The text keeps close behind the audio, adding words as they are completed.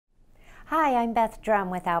Hi, I'm Beth Drum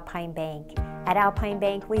with Alpine Bank. At Alpine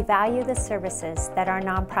Bank, we value the services that our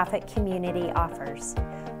nonprofit community offers.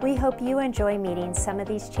 We hope you enjoy meeting some of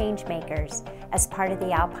these change makers as part of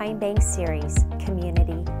the Alpine Bank series,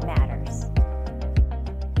 Community Matters.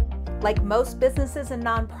 Like most businesses and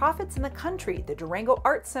nonprofits in the country, the Durango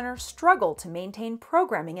Arts Center struggled to maintain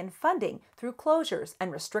programming and funding through closures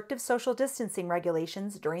and restrictive social distancing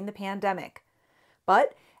regulations during the pandemic.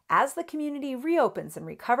 But as the community reopens and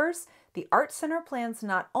recovers, the Arts Center plans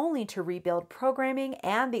not only to rebuild programming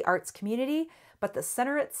and the arts community, but the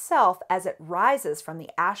center itself as it rises from the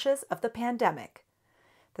ashes of the pandemic.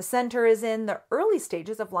 The center is in the early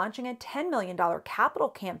stages of launching a $10 million capital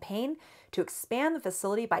campaign to expand the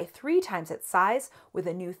facility by 3 times its size with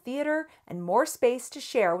a new theater and more space to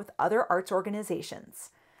share with other arts organizations.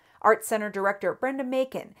 Arts Center Director Brenda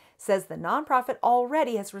Macon says the nonprofit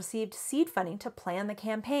already has received seed funding to plan the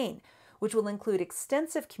campaign, which will include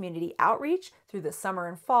extensive community outreach through the summer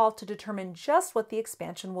and fall to determine just what the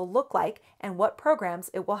expansion will look like and what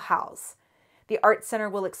programs it will house. The Arts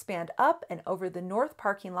Center will expand up and over the north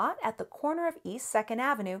parking lot at the corner of East 2nd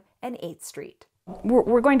Avenue and 8th Street.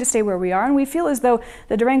 We're going to stay where we are, and we feel as though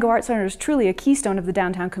the Durango Arts Center is truly a keystone of the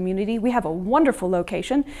downtown community. We have a wonderful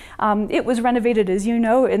location. It was renovated, as you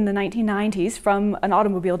know, in the 1990s from an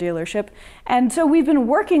automobile dealership, and so we've been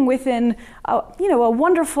working within a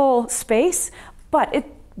wonderful space, but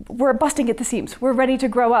we're busting at the seams. We're ready to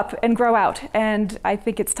grow up and grow out, and I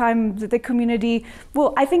think it's time that the community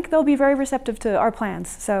I think they'll be very receptive to our plans,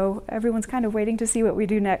 so everyone's kind of waiting to see what we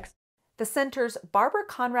do next. The center's Barbara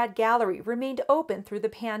Conrad Gallery remained open through the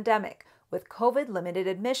pandemic with COVID-limited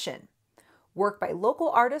admission. Work by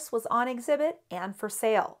local artists was on exhibit and for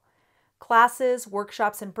sale. Classes,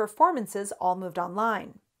 workshops, and performances all moved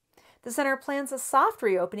online. The center plans a soft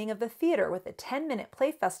reopening of the theater with a 10-minute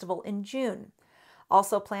play festival in June.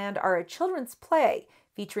 Also planned are a children's play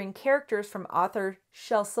featuring characters from author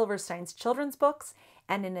Shel Silverstein's children's books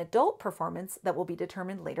and an adult performance that will be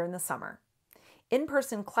determined later in the summer.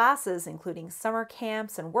 In-person classes, including summer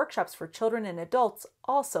camps and workshops for children and adults,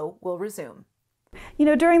 also will resume. You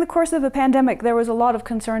know, during the course of the pandemic, there was a lot of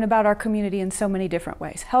concern about our community in so many different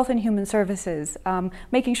ways. Health and human services,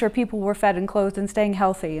 making sure people were fed and clothed and staying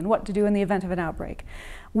healthy, and what to do in the event of an outbreak.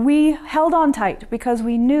 We held on tight because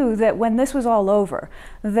we knew that when this was all over,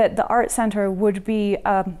 that the Art Center would be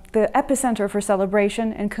the epicenter for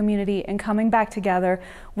celebration and community and coming back together.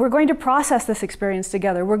 We're going to process this experience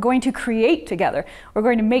together. We're going to create together. We're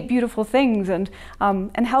going to make beautiful things and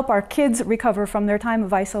help our kids recover from their time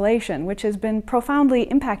of isolation, which has been profoundly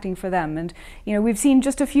impacting for them. And we've seen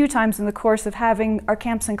just a few times in the course of having our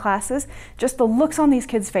camps and classes, just the looks on these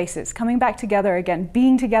kids' faces, coming back together again,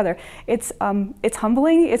 being together. It's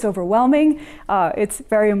humbling. It's overwhelming, it's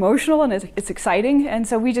very emotional, and it's exciting, and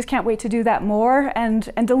so we just can't wait to do that more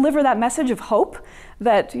and deliver that message of hope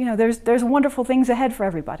that there's wonderful things ahead for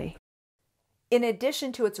everybody. In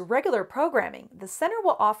addition to its regular programming, the center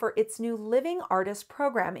will offer its new Living Artist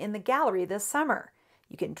program in the gallery this summer.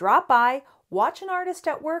 You can drop by, watch an artist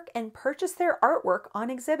at work, and purchase their artwork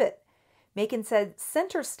on exhibit. Macon said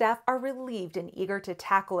center staff are relieved and eager to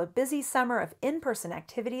tackle a busy summer of in-person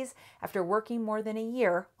activities after working more than a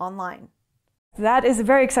year online. That is a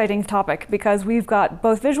very exciting topic because we've got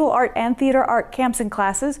both visual art and theater art camps and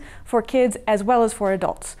classes for kids as well as for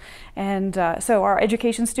adults. And so our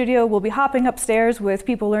education studio will be hopping upstairs with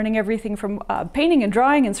people learning everything from painting and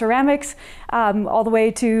drawing and ceramics, all the way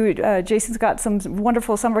to Jason's got some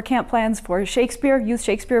wonderful summer camp plans for Shakespeare, youth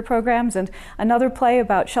Shakespeare programs, and another play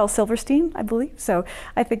about Shel Silverstein, I believe. So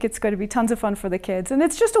I think it's going to be tons of fun for the kids. And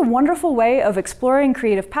it's just a wonderful way of exploring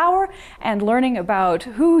creative power and learning about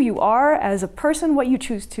who you are as a person, what you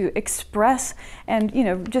choose to express, and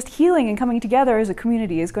just healing and coming together as a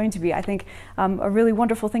community is going to be, I think, a really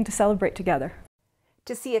wonderful thing to celebrate together.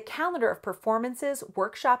 To see a calendar of performances,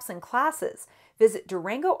 workshops, and classes, visit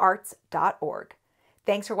durangoarts.org.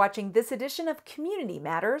 Thanks for watching this edition of Community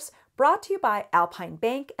Matters, brought to you by Alpine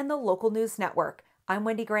Bank and the Local News Network. I'm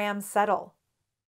Wendy Graham Settle.